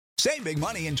Save big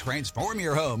money and transform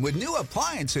your home with new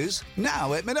appliances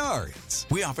now at Menards.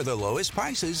 We offer the lowest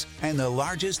prices and the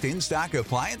largest in-stock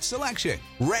appliance selection.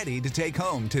 Ready to take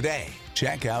home today.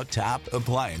 Check out top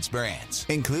appliance brands,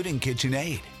 including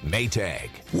KitchenAid, Maytag,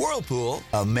 Whirlpool,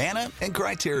 Amana, and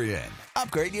Criterion.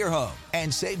 Upgrade your home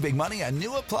and save big money on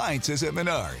new appliances at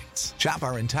Menards. Shop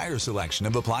our entire selection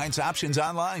of appliance options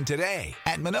online today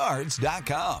at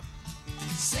Menards.com.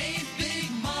 Save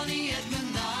big money at Menards.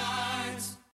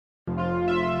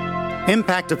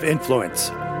 Impact of Influence,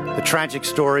 the tragic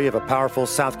story of a powerful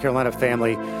South Carolina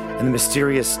family and the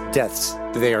mysterious deaths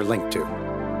that they are linked to.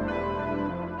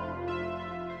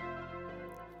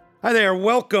 Hi there,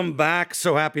 welcome back.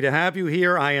 So happy to have you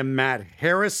here. I am Matt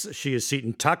Harris. She is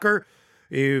Seton Tucker.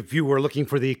 If you were looking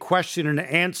for the question and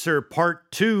answer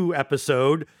part 2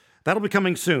 episode, that'll be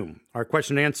coming soon. Our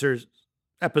question and answer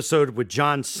episode with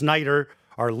John Snyder,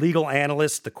 our legal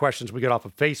analyst, the questions we get off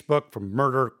of Facebook from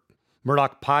Murdoch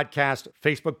Podcast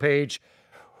Facebook page.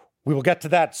 We will get to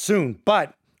that soon,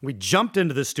 but we jumped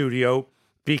into the studio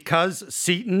because,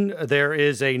 Seton, there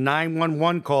is a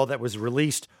 911 call that was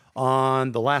released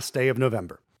on the last day of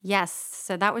November. Yes,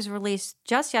 so that was released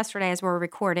just yesterday as we're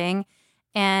recording,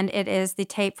 and it is the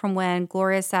tape from when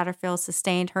Gloria Satterfield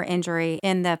sustained her injury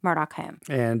in the Murdoch home.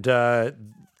 And, of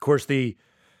course, the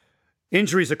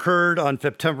injuries occurred on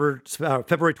February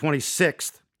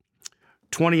 26th,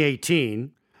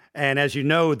 2018. And as you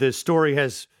know, the story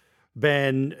has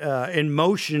been in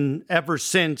motion ever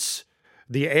since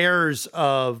the heirs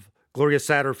of Gloria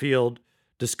Satterfield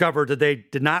discovered that they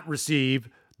did not receive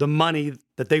the money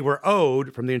that they were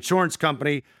owed from the insurance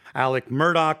company. Alec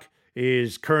Murdoch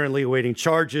is currently awaiting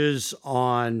charges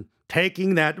on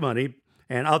taking that money,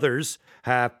 and others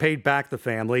have paid back the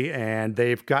family, and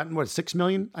they've gotten, $6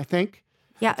 million, I think?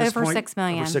 Yeah, over $6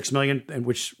 million. Over $6 million, and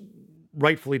which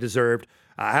rightfully deserved.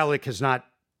 Alec has not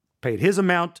paid his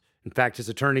amount. In fact, his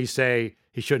attorneys say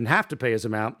he shouldn't have to pay his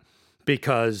amount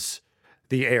because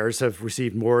the heirs have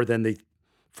received more than the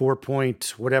 4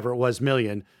 point whatever it was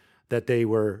million that they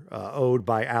were owed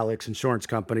by Alec's insurance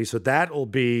company. So that will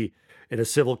be in a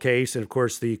civil case, and of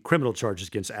course the criminal charges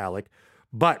against Alec.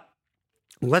 But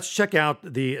let's check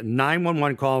out the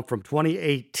 911 call from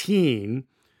 2018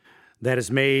 that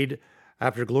is made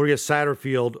after Gloria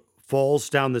Satterfield falls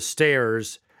down the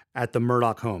stairs at the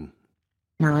Murdoch home.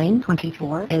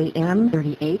 9:24 a.m.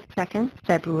 38 seconds,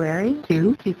 February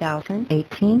 2,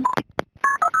 2018.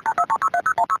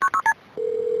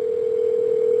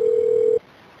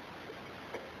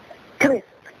 Come here.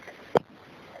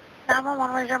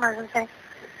 911, where's your emergency?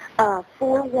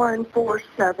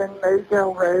 4147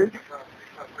 Moselle Road.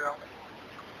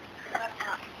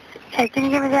 Okay, can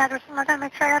you give me the address one more time,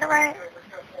 make sure I got it right?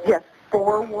 Yes,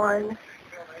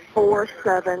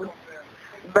 4147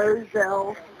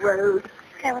 Moselle Road.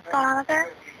 Okay, what's going on out there?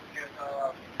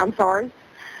 I'm sorry?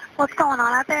 What's going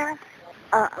on out there?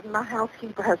 My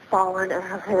housekeeper has fallen and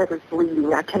her head is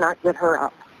bleeding. I cannot get her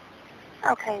up.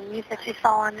 Okay, you said she's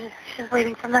fallen. She's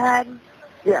bleeding from the head?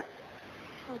 Yes.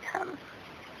 Okay.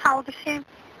 How old is she?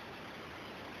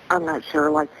 I'm not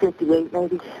sure, like 58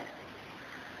 maybe. Do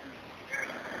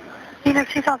you know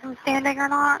if she fell from standing or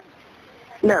not?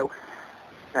 No.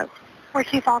 Where'd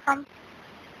she fall from?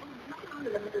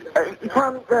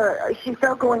 She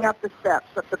fell going up the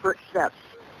steps, up the brick steps.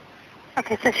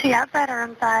 Okay, so she outside or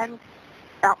inside?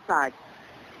 Outside.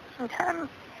 Okay.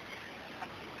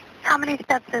 How many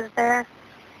steps is there?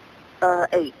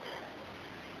 8.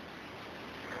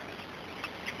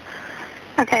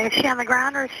 Okay, is she on the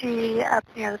ground or is she up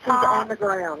near the top? She's on the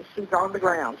ground. She's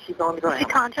on the ground. Is she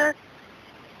conscious?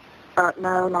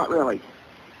 No, not really.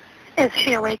 Is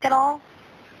she awake at all?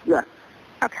 Yes.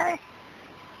 Okay.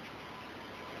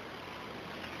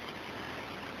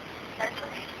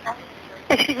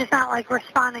 Is she just not,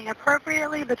 responding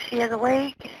appropriately, but she is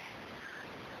awake?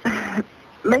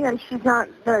 Ma'am, she's not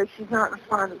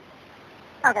responding.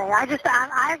 Okay,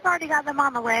 I've already got them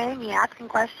on the way. Me asking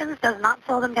questions does not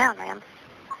slow them down, ma'am.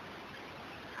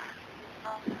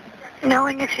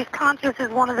 Knowing if she's conscious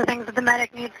is one of the things that the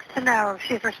medic needs to know if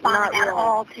she's responding at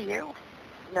all to you.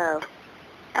 No.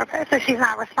 Okay, so she's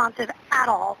not responsive at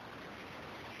all.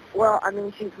 Well, I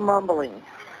mean, she's mumbling.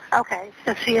 Okay,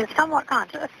 so she is somewhat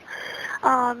conscious.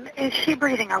 Is she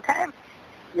breathing okay?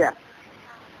 Yes.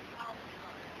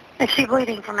 Is she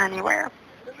bleeding from anywhere?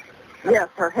 Yes,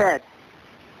 her head.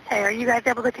 Okay, are you guys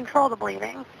able to control the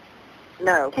bleeding?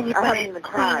 No. Can you put a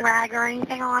clean rag or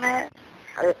anything on it?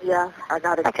 Yeah, I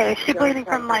got it. Okay, is she bleeding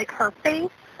from, her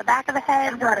face, the back of the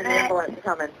head? I've got an ambulance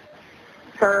coming.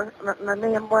 Sir,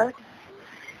 ma'am, what?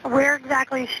 Where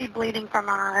exactly is she bleeding from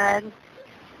on her head?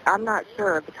 I'm not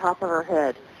sure, at the top of her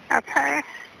head. Okay.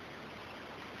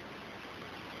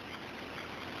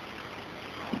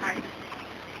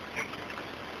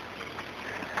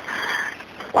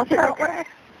 What's it? Okay.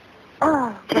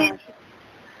 Oh, gosh.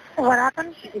 What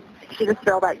happened? She just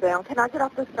fell back down. Can I get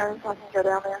off this phone so I can go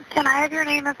down there? Can I have your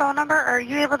name and phone number? Or are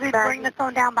you able to bring the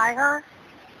phone down by her?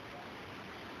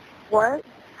 What?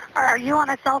 Or are you on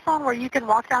a cell phone where you can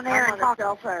walk down there I'm and on talk? a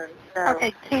cell phone. No.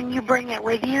 Okay, can you bring it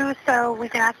with you so we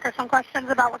can ask her some questions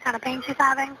about what kind of pain she's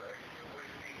having?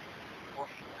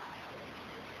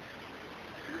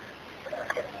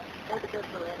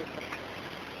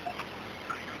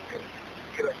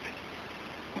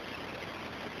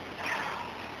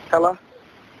 Hello?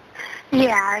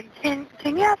 Yeah, can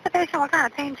you ask the patient what kind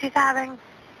of pain she's having?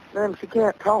 Ma'am, she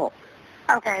can't talk.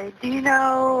 Okay, do you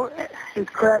know... She's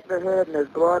cracked her head and there's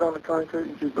blood on the concrete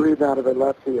and she's bleeding out of her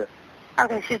left ear.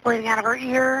 Okay, she's bleeding out of her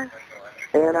ear?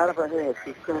 And out of her head.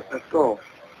 She's cracked her skull.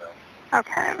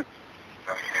 Okay.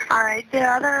 All right, the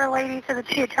other lady said that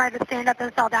she had tried to stand up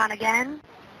and fell down again?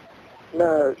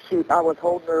 No, I was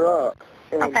holding her up.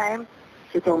 And Okay.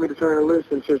 she told me to turn her loose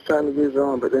and she was trying to use her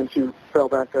arm, but then she fell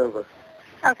back over.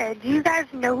 Okay, do you guys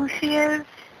know who she is?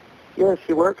 Yes,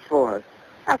 she works for us.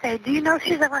 Okay, do you know if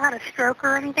she's ever had a stroke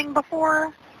or anything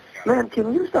before? Ma'am,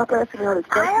 can you stop asking me all these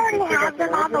questions? I already have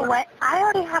them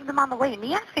on the way.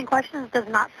 Me asking questions does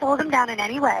not slow them down in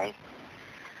any way.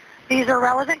 These are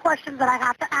relevant questions that I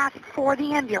have to ask for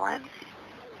the ambulance.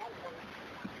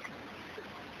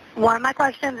 One of my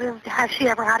questions is, has she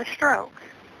ever had a stroke?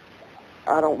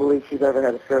 I don't believe she's ever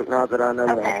had a stroke now that I know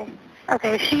Okay.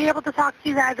 Okay, is she able to talk to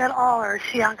you guys at all, or is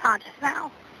she unconscious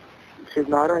now? that. She's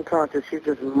not unconscious. She's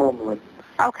just mumbling.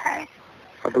 Okay.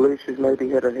 I believe she's maybe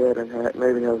hit her head and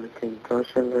maybe has a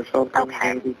concussion or something.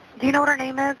 Okay. Maybe. Do you know what her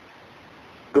name is?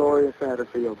 Gloria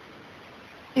Satterfield.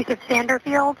 You said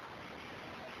Satterfield?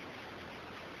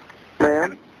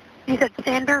 Ma'am? You said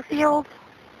Satterfield?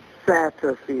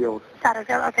 Satterfield.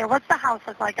 Satterfield. Okay, what's the house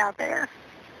look like out there?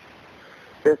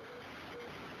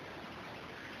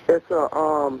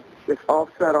 It's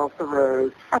offset off the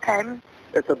road. Okay.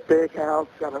 It's a big house,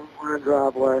 got a wide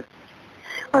driveway.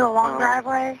 With a long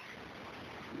driveway?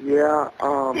 Yeah,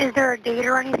 Is there a gate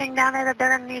or anything down there that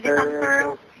they're going to need to come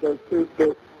through? There's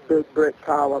two big brick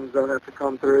columns that have to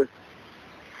come through.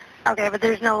 Okay, but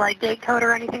there's no, like, gate code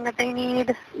or anything that they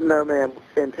need? No, ma'am.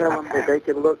 And tell them that they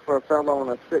can look for a fellow on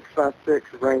a 6x6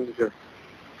 Ranger.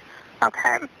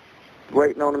 Okay.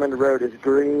 Waiting on them in the road is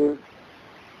green.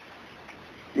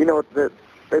 You know what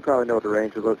they probably know what the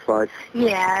Ranger looks like.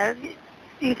 Yeah.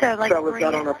 You said, like, Fella's green.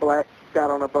 got on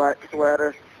a black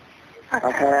sweater, Okay.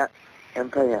 a hat,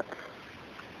 and pants.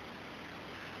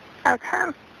 Okay.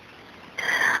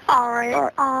 All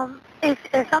right.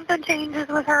 If something changes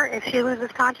with her, if she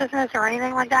loses consciousness or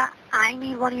anything like that, I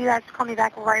need one of you guys to call me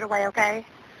back right away, okay?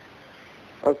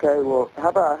 Okay, well,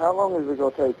 how long is it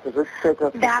going to take? Because this take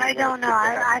us... That I don't know.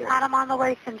 I've had them on the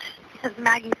way since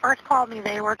Maggie first called me.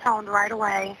 They were toned right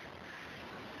away.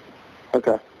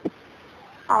 Okay.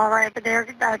 All right, but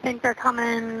I think they're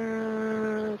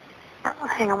coming...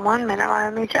 Hang on 1 minute.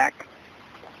 Let me check.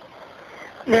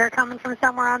 They're coming from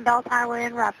somewhere on Belt Highway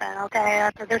in Ruffin, okay?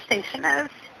 That's where their station is.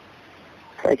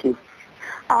 Thank you.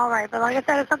 All right, but like I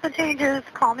said, if something changes,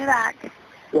 call me back.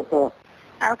 Yes, ma'am.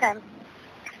 Okay.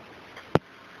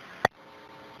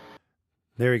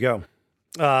 There you go.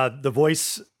 The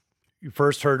voice you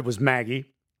first heard was Maggie.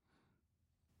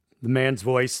 The man's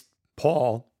voice,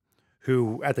 Paul,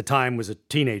 who at the time was a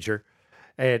teenager.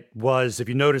 It was, if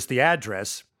you notice the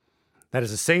address, that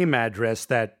is the same address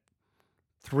that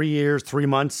 3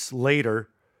 months later,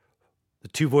 the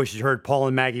two voices you heard, Paul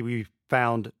and Maggie, we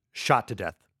found shot to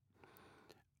death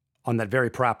on that very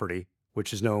property,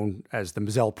 which is known as the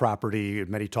Mazzell property.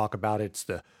 Many talk about it. It's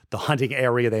the hunting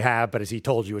area they have, but as he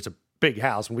told you, it's a big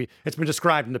house. And it's been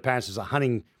described in the past as a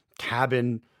hunting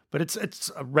cabin, but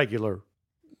it's a regular,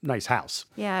 nice house.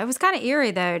 Yeah, it was kind of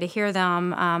eerie, though, to hear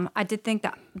them. I did think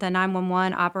that the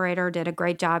 911 operator did a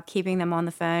great job keeping them on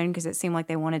the phone because it seemed like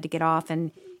they wanted to get off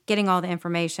and getting all the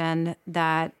information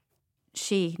that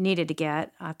she needed to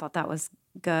get. I thought that was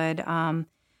good.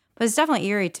 But it's definitely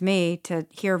eerie to me to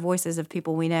hear voices of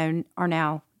people we know are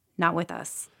now not with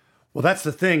us. Well, that's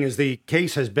the thing, is the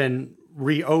case has been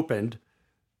reopened.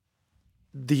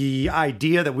 The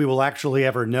idea that we will actually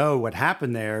ever know what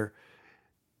happened there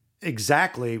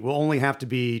exactly will only have to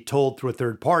be told through a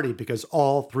third party, because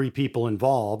all three people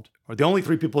involved, or the only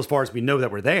three people as far as we know that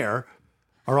were there,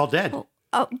 are all dead.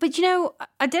 Oh, but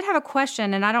I did have a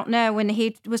question, and I don't know, when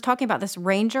he was talking about this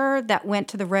Ranger that went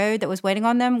to the road that was waiting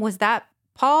on them, was that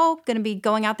Paul going to be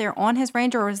going out there on his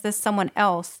Ranger, or is this someone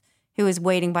else who is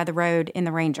waiting by the road in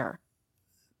the Ranger?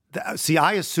 See,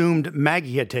 I assumed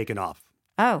Maggie had taken off.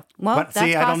 Oh, well, but that's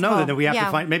see, I don't know. possible. Then we have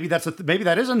to find, maybe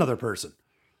that is another person.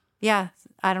 Yeah,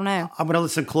 I don't know. I'm going to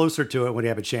listen closer to it when you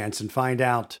have a chance and find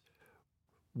out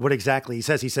what exactly he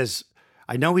says. He says,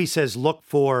 I know he says, look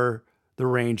for the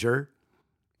Ranger.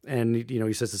 And,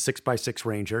 he says the 6x6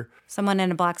 Ranger. Someone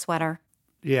in a black sweater.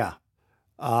 Yeah.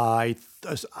 Well,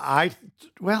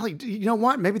 you know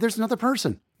what? Maybe there's another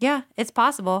person. Yeah, it's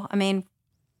possible. I mean,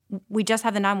 we just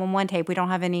have the 911 tape. We don't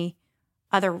have any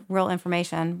other real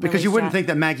information. Because you wouldn't think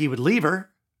that Maggie would leave her.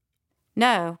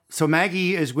 No. So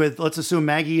let's assume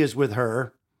Maggie is with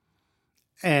her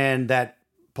and that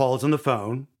Paul's on the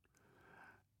phone.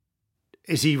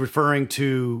 Is he referring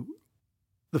to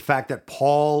the fact that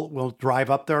Paul will drive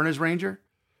up there on his Ranger?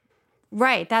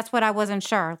 Right. That's what I wasn't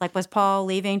sure. Like, was Paul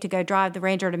leaving to go drive the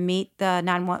Ranger to meet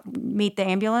the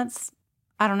ambulance?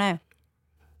 I don't know.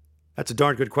 That's a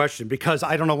darn good question, because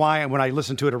I don't know why when I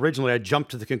listened to it originally, I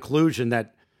jumped to the conclusion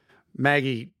that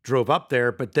Maggie drove up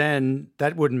there, but then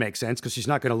that wouldn't make sense because she's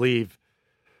not going to leave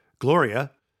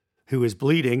Gloria, who is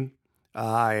bleeding.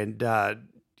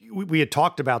 We had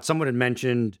talked about, someone had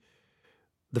mentioned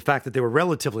the fact that they were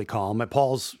relatively calm.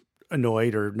 Paul's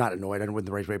annoyed, or not annoyed, I don't know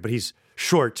the right way, but he's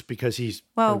short because he's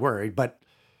worried. But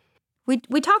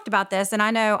we talked about this, and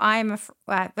I know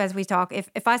as we talk,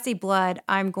 if I see blood,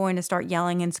 I'm going to start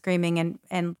yelling and screaming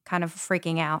and kind of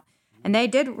freaking out. And they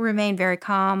did remain very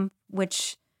calm,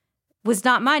 which was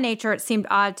not my nature. It seemed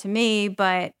odd to me,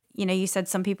 but you said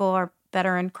some people are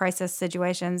better in crisis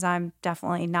situations. I'm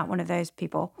definitely not one of those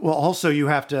people. Well, also you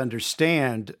have to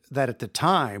understand that at the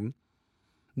time,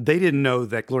 they didn't know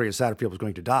that Gloria Satterfield was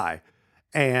going to die.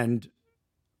 And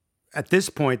at this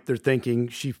point, they're thinking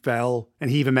she fell,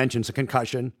 and he even mentions a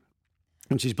concussion,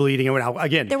 and she's bleeding. And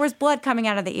again, there was blood coming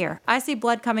out of the ear. I see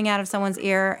blood coming out of someone's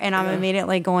ear, and I'm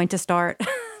immediately going to start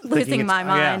losing my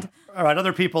mind. Yeah. All right,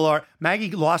 other people are.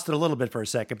 Maggie lost it a little bit for a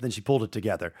second, but then she pulled it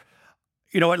together.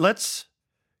 You know what?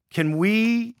 Can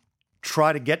we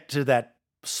try to get to that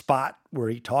spot where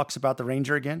he talks about the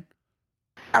Ranger again?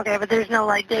 Okay, but there's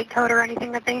no, date code or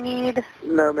anything that they need?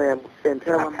 No, ma'am. And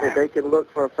tell them that they can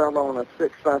look for a fellow on a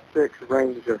 6x6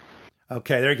 Ranger.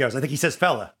 Okay, there he goes. I think he says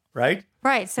fella, right?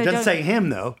 Right. So he doesn't say him,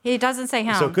 though. He doesn't say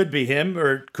him. So it could be him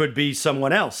or it could be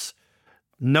someone else.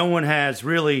 No one has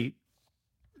really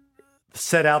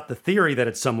set out the theory that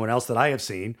it's someone else that I have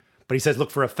seen, but he says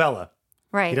look for a fella.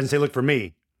 Right. He doesn't say look for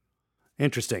me.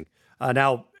 Interesting.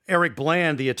 Now, Eric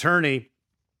Bland, the attorney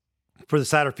for the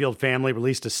Satterfield family,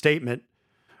 released a statement,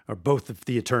 or both of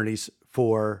the attorneys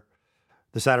for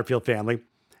the Satterfield family.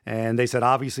 And they said,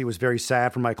 obviously, it was very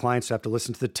sad for my clients to have to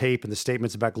listen to the tape and the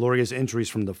statements about Gloria's injuries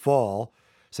from the fall,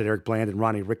 said Eric Bland and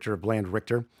Ronnie Richter of Bland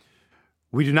Richter.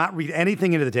 We do not read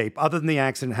anything into the tape other than the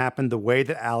accident happened the way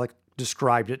that Alec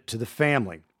described it to the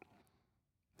family.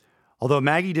 Although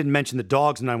Maggie didn't mention the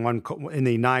dogs in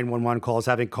the 911 calls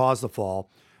having caused the fall,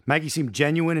 Maggie seemed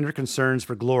genuine in her concerns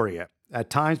for Gloria. At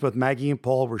times, both Maggie and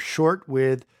Paul were short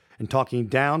with and talking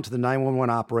down to the 911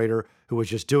 operator who was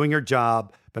just doing her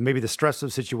job, but maybe the stress of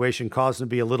the situation caused them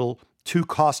to be a little too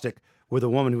caustic with a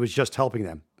woman who was just helping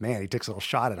them. Man, he takes a little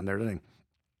shot at him there, doesn't he?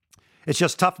 It's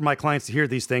just tough for my clients to hear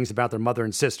these things about their mother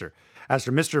and sister. As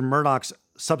for Mr. Murdoch's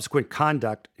subsequent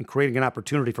conduct in creating an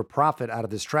opportunity for profit out of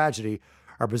this tragedy,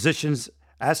 our positions,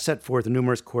 as set forth in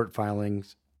numerous court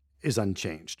filings, is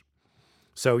unchanged.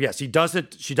 So yes, she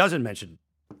doesn't mention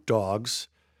dogs.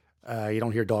 You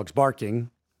don't hear dogs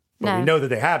barking. But we know that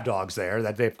they have dogs there,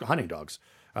 that they have hunting dogs.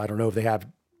 I don't know if they have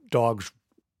dogs,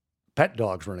 pet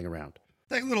dogs running around.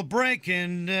 Take a little break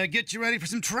and get you ready for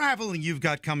some traveling you've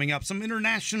got coming up. Some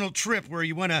international trip where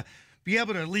you want to be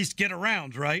able to at least get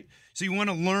around, right? So you want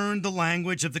to learn the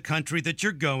language of the country that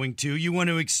you're going to. You want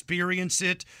to experience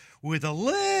it with a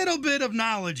little bit of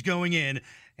knowledge going in.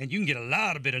 And you can get a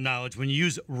lot of bit of knowledge when you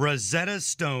use Rosetta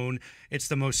Stone. It's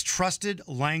the most trusted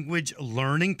language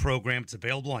learning program. It's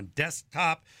available on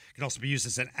desktop. It can also be used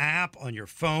as an app on your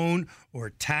phone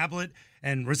or tablet.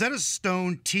 And Rosetta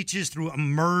Stone teaches through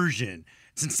immersion.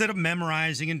 It's instead of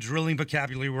memorizing and drilling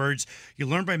vocabulary words, you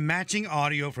learn by matching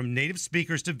audio from native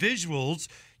speakers to visuals.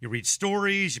 You read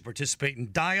stories, you participate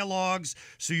in dialogues,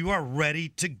 so you are ready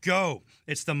to go.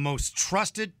 It's the most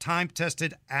trusted,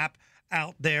 time-tested app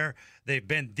out there. They've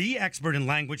been the expert in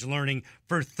language learning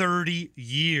for 30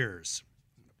 years.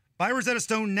 Buy Rosetta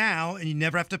Stone now, and you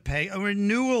never have to pay a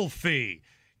renewal fee.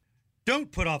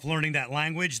 Don't put off learning that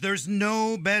language. There's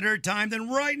no better time than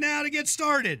right now to get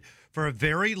started. For a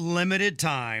very limited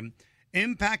time,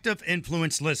 Impact of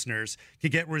Influence listeners can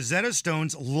get Rosetta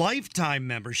Stone's lifetime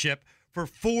membership for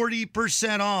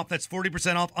 40% off. That's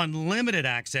 40% off unlimited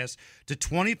access to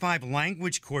 25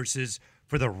 language courses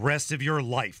for the rest of your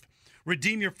life.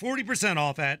 Redeem your 40%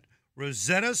 off at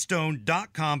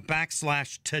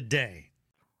rosettastone.com/today.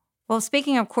 Well,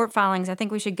 speaking of court filings, I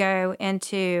think we should go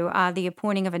into the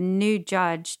appointing of a new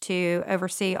judge to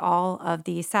oversee all of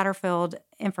the Satterfield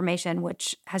information,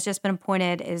 which has just been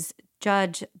appointed is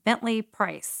Judge Bentley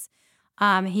Price.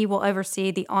 He will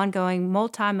oversee the ongoing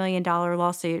multi-million-dollar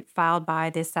lawsuit filed by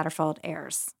the Satterfield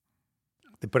heirs.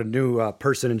 They put a new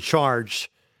person in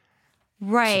charge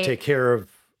to take care of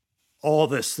all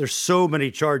this. There's so many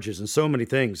charges and so many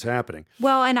things happening.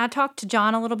 Well, and I talked to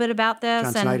John a little bit about this.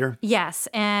 John Snyder? Yes,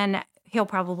 and he'll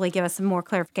probably give us some more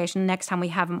clarification next time we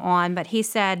have him on. But he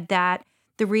said that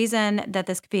the reason that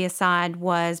this could be assigned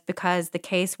was because the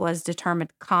case was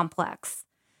determined complex.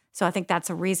 So I think that's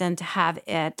a reason to have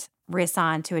it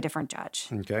reassigned to a different judge.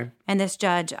 Okay. And this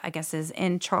judge, I guess, is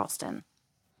in Charleston.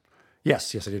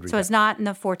 Yes, I did read that. So it's not in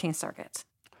the 14th Circuit.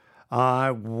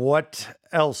 What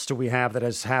else do we have that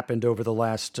has happened over the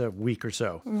last week or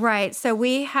so? Right. So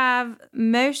we have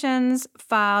motions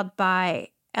filed by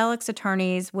Alex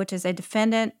Attorneys, which is a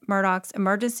defendant Murdoch's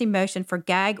emergency motion for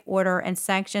gag order and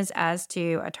sanctions as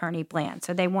to Attorney Bland.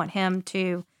 So they want him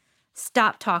to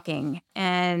stop talking.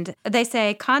 And they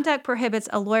say conduct prohibits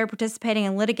a lawyer participating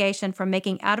in litigation from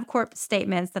making out-of-court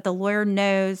statements that the lawyer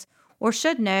knows or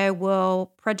should know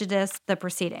will prejudice the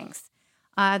proceedings.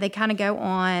 They kind of go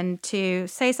on to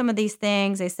say some of these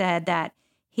things. They said that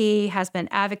he has been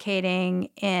advocating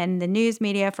in the news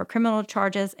media for criminal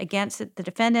charges against the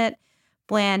defendant.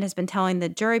 Bland has been telling the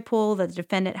jury pool that the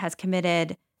defendant has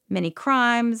committed many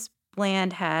crimes.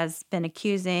 Bland has been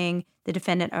accusing the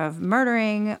defendant of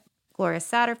murdering Gloria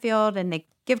Satterfield, and they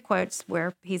give quotes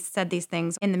where he's said these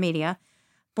things in the media.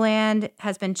 Bland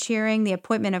has been cheering the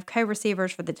appointment of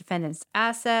co-receivers for the defendant's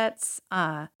assets.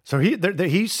 So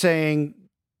he's saying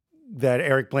that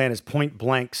Eric Bland has point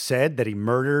blank said that he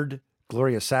murdered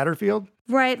Gloria Satterfield?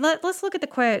 Right. Let's look at the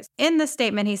quotes. In the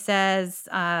statement, he says,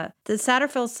 the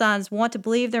Satterfield sons want to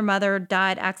believe their mother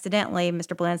died accidentally,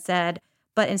 Mr. Bland said,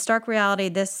 but in stark reality,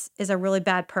 this is a really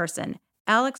bad person.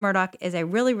 Alex Murdaugh is a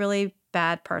really, really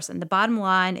bad person. The bottom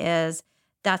line is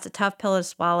that's a tough pill to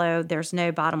swallow. There's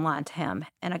no bottom line to him.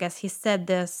 And I guess he said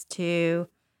this to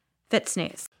Fitz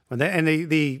News.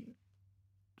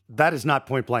 That is not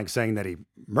point blank saying that he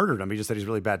murdered him. He just said he's a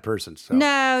really bad person. So.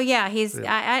 No, yeah,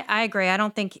 I agree. I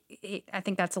don't think, I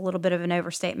think that's a little bit of an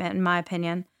overstatement in my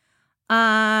opinion.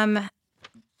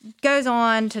 Goes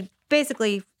on to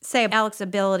basically say Alex's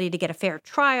ability to get a fair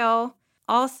trial.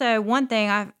 Also, one thing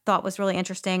I thought was really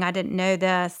interesting, I didn't know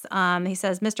this. He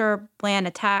says Mr. Bland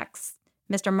attacks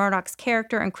Mr. Murdaugh's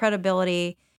character and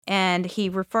credibility, and he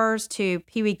refers to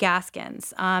Pee Wee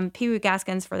Gaskins. Pee Wee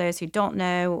Gaskins, for those who don't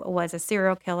know, was a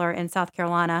serial killer in South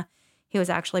Carolina. He was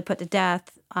actually put to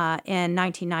death in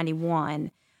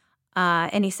 1991.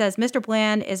 And he says Mr.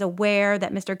 Bland is aware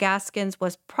that Mr. Gaskins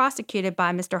was prosecuted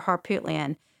by Mr.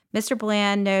 Harpootlian. Mr.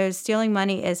 Bland knows stealing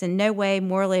money is in no way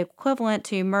morally equivalent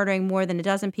to murdering more than a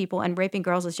dozen people and raping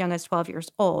girls as young as 12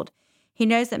 years old. He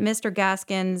knows that Mr.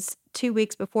 Gaskins, 2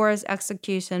 weeks before his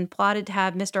execution, plotted to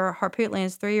have Mr.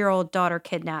 Harpootlian's 3-year-old daughter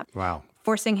kidnapped. Wow.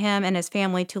 Forcing him and his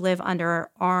family to live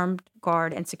under armed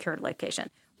guard and secured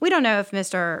location. We don't know if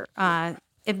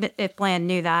if Bland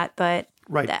knew that, but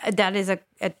right. that is a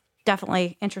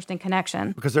definitely interesting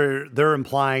connection. Because they're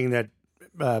implying that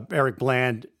Eric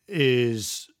Bland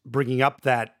is bringing up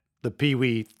the Pee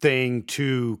Wee thing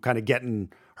to kind of get in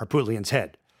Harpootlian's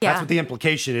head. Yeah. That's what the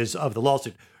implication is of the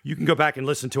lawsuit. You can go back and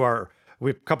listen to we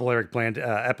have a couple Eric Bland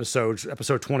episodes.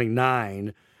 Episode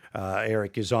 29,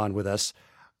 Eric is on with us.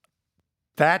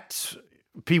 That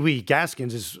Pee Wee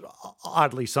Gaskins is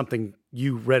oddly something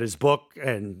you read his book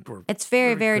and it's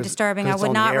very, very disturbing. I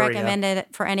would not recommend it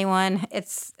for anyone. When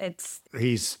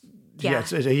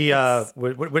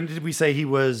did we say he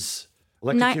was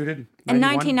electrocuted? In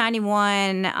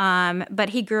 1991, but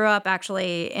he grew up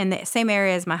actually in the same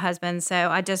area as my husband, so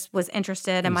I just was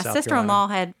interested. And my sister-in-law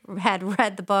had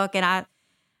read the book, and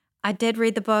I did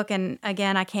read the book, and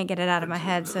again, I can't get it out of my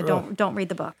head, so don't read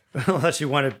the book. Unless you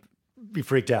want to be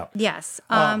freaked out. Yes.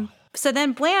 So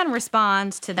then Bland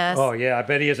responds to this. Oh, yeah, I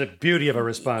bet he has a beauty of a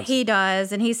response. He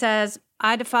does, and he says,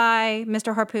 I defy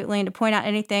Mr. Harpootlian to point out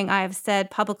anything I have said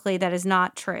publicly that is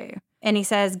not true. And he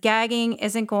says, gagging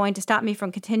isn't going to stop me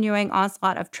from continuing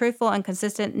onslaught of truthful and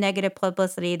consistent negative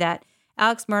publicity that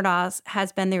Alex Murdaugh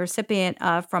has been the recipient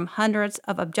of from hundreds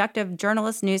of objective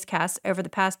journalist newscasts over the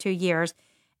past 2 years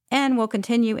and will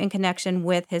continue in connection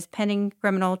with his pending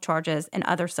criminal charges and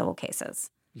other civil cases.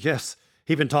 Yes.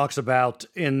 He even talks about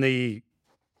in the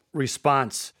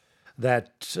response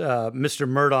that Mr.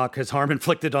 Murdaugh has harm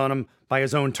inflicted on him by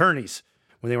his own attorneys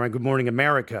when they were on Good Morning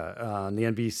America, on the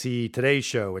NBC Today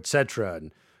Show, etc.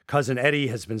 And Cousin Eddie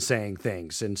has been saying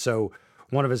things. And so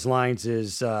one of his lines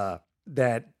is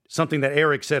that Something that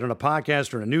Eric said on a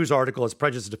podcast or in a news article as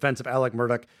prejudiced defense of Alec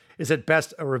Murdaugh is at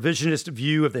best a revisionist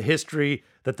view of the history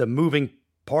that the moving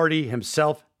party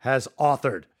himself has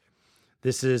authored.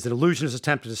 This is an illusionist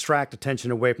attempt to distract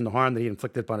attention away from the harm that he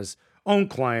inflicted upon his own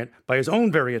client by his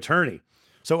own very attorney.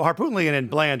 So Harpootlian and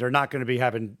Bland are not going to be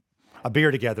having a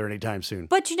beer together anytime soon.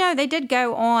 But, they did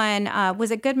go on, was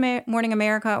it Good Morning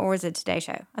America or was it Today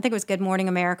Show? I think it was Good Morning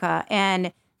America.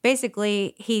 And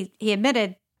basically,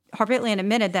 Harpootlian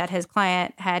admitted that his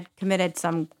client had committed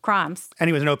some crimes. And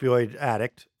he was an opioid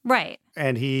addict. Right.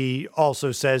 And he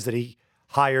also says that he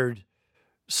hired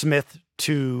Smith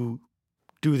to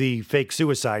do the fake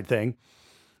suicide thing.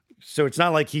 So it's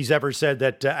not like he's ever said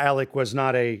that Alec was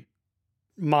not a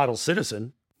model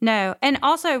citizen. No. And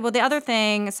also, the other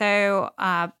thing,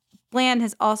 Bland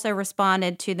has also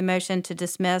responded to the motion to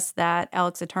dismiss that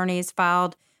Alec's attorneys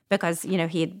filed because, he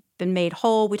had been made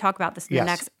whole. We talk about this in the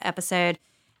next episode.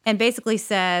 And basically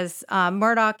says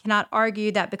Murdaugh cannot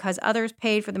argue that because others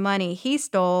paid for the money he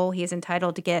stole, he is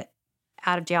entitled to get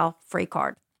out of jail free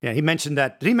card. Yeah, he mentioned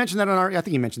that. Did he mention that I think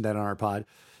he mentioned that on our pod.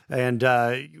 And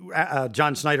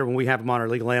John Snyder, when we have him on, our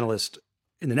legal analyst,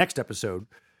 in the next episode,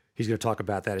 he's going to talk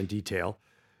about that in detail.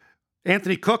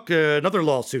 Anthony Cook, another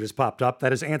lawsuit has popped up.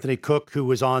 That is Anthony Cook, who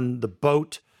was on the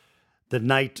boat the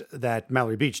night that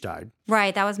Mallory Beach died.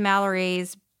 Right. That was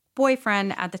Mallory's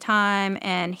boyfriend at the time,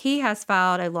 and he has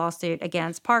filed a lawsuit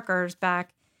against Parker's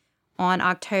back on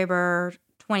October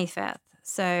 25th.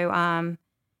 So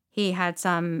he had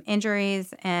some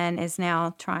injuries and is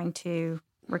now trying to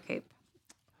recoup.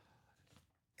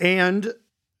 And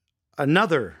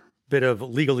another bit of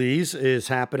legalese is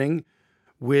happening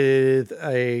with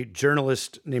a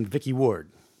journalist named Vicky Ward.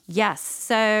 Yes.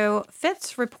 So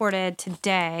Fitz reported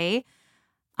today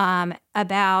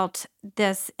about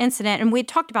this incident, and we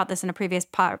talked about this in a previous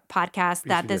podcast,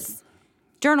 that this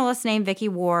journalist named Vicky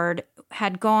Ward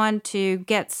had gone to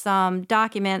get some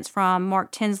documents from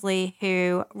Mark Tinsley,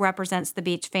 who represents the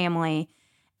Beach family,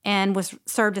 and was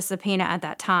served a subpoena at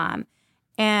that time.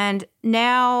 And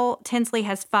now Tinsley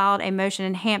has filed a motion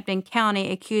in Hampton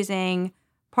County accusing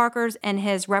Parker's and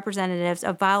his representatives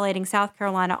of violating South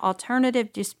Carolina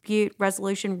alternative dispute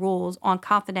resolution rules on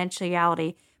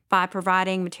confidentiality by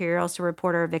providing materials to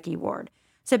reporter Vicky Ward.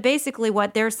 So basically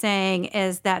what they're saying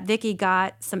is that Vicky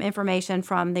got some information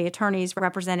from the attorneys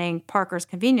representing Parker's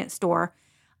convenience store.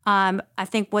 I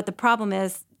think what the problem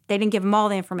is, they didn't give them all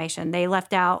the information. They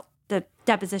left out the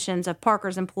depositions of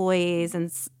Parker's employees and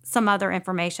some other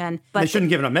information. But they shouldn't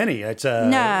give them any. It's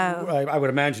no. I would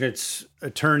imagine it's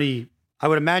attorney. I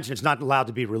would imagine it's not allowed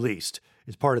to be released.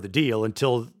 It's part of the deal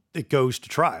until it goes to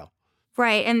trial.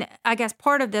 Right. And I guess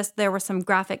part of this, there were some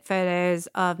graphic photos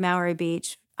of Mallory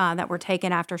Beach that were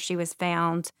taken after she was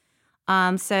found.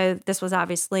 So this was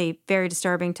obviously very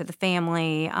disturbing to the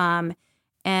family.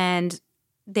 And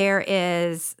there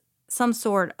is some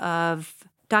sort of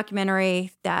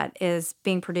documentary that is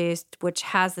being produced, which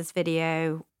has this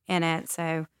video in it.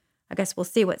 So I guess we'll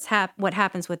see what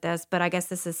happens with this. But I guess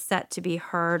this is set to be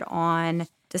heard on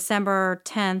December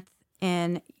 10th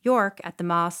in York at the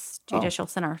Moss Judicial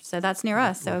Center. So that's near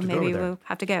us. So maybe we'll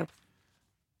have to go.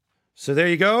 So there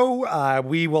you go.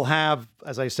 We will have,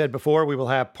 as I said before, we will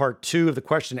have part 2 of the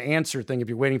question and answer thing. If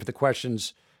you're waiting for the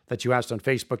questions that you asked on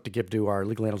Facebook to give to our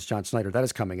legal analyst, John Snyder, that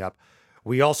is coming up.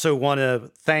 We also want to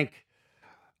thank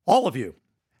all of you.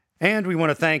 And we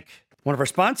want to thank one of our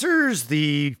sponsors,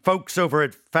 the folks over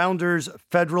at Founders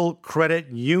Federal Credit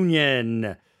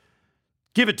Union.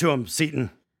 Give it to them,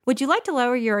 Seton. Would you like to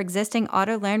lower your existing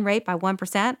auto loan rate by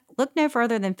 1%? Look no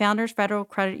further than Founders Federal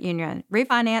Credit Union.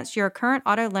 Refinance your current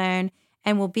auto loan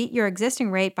and will beat your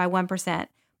existing rate by 1%.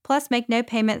 Plus, make no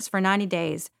payments for 90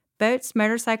 days. Boats,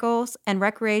 motorcycles, and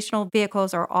recreational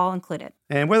vehicles are all included.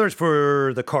 And whether it's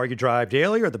for the car you drive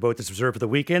daily or the boat that's reserved for the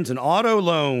weekends, an auto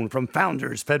loan from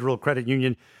Founders Federal Credit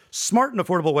Union. Smart and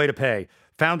affordable way to pay.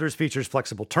 Founders features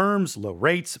flexible terms, low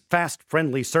rates, fast,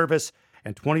 friendly service,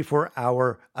 and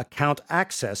 24-hour account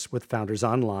access with Founders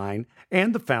Online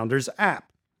and the Founders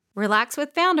app. Relax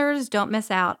with Founders. Don't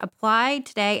miss out. Apply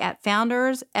today at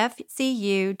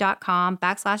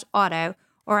foundersfcu.com/auto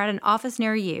or at an office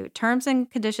near you. Terms and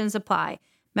conditions apply.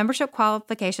 Membership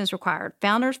qualifications required.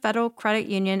 Founders Federal Credit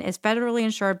Union is federally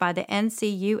insured by the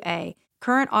NCUA.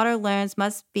 Current auto loans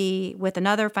must be with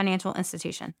another financial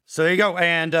institution. So there you go.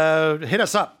 And hit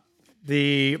us up.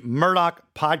 The Murdaugh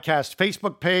Podcast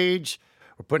Facebook page.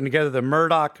 We're putting together the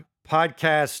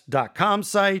MurdaugHpodcast.com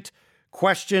site.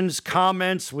 Questions,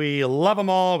 comments, we love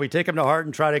them all. We take them to heart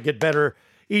and try to get better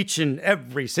each and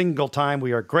every single time.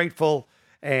 We are grateful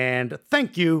and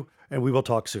thank you, and we will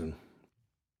talk soon.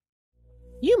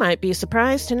 You might be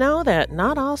surprised to know that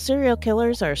not all serial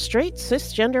killers are straight,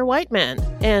 cisgender white men,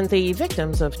 and the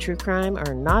victims of true crime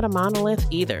are not a monolith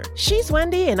either. She's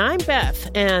Wendy and I'm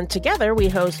Beth, and together we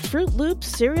host Fruit Loops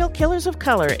Serial Killers of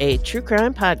Color, a true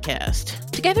crime podcast.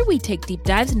 Together we take deep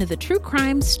dives into the true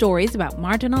crime stories about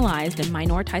marginalized and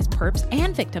minoritized perps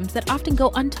and victims that often go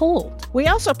untold. We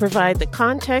also provide the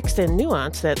context and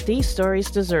nuance that these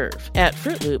stories deserve. At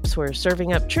Fruit Loops, we're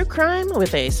serving up true crime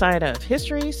with a side of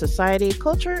history, society,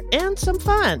 culture, and some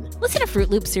fun. Listen to Fruit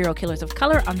Loops Serial Killers of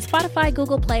Color on Spotify,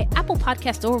 Google Play, Apple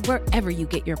Podcasts, or wherever you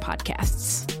get your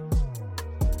podcasts.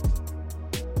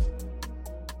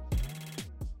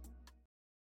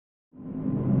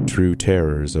 True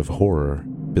terrors of horror,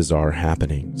 bizarre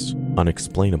happenings,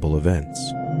 unexplainable events.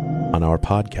 On our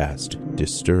podcast,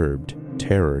 Disturbed,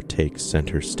 terror takes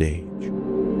center stage.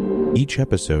 Each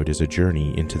episode is a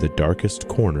journey into the darkest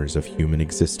corners of human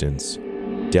existence,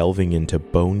 delving into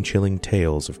bone-chilling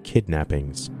tales of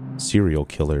kidnappings, serial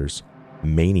killers,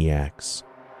 maniacs,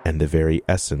 and the very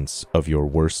essence of your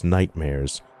worst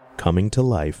nightmares coming to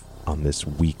life on this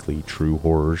weekly true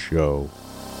horror show.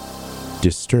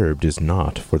 Disturbed is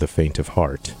not for the faint of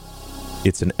heart.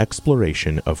 It's an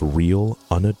exploration of real,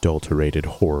 unadulterated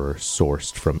horror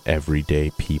sourced from everyday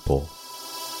people.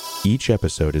 Each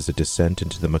episode is a descent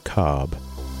into the macabre,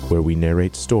 where we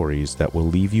narrate stories that will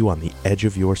leave you on the edge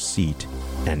of your seat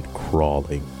and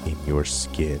crawling in your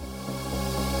skin.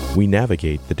 We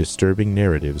navigate the disturbing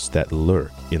narratives that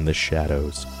lurk in the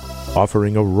shadows,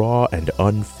 offering a raw and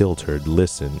unfiltered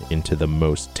listen into the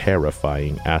most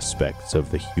terrifying aspects of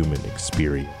the human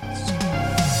experience.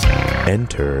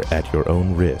 Enter at your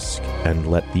own risk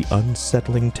and let the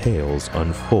unsettling tales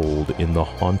unfold in the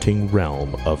haunting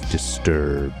realm of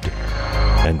Disturbed.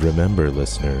 And remember,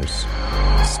 listeners,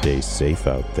 stay safe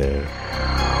out there.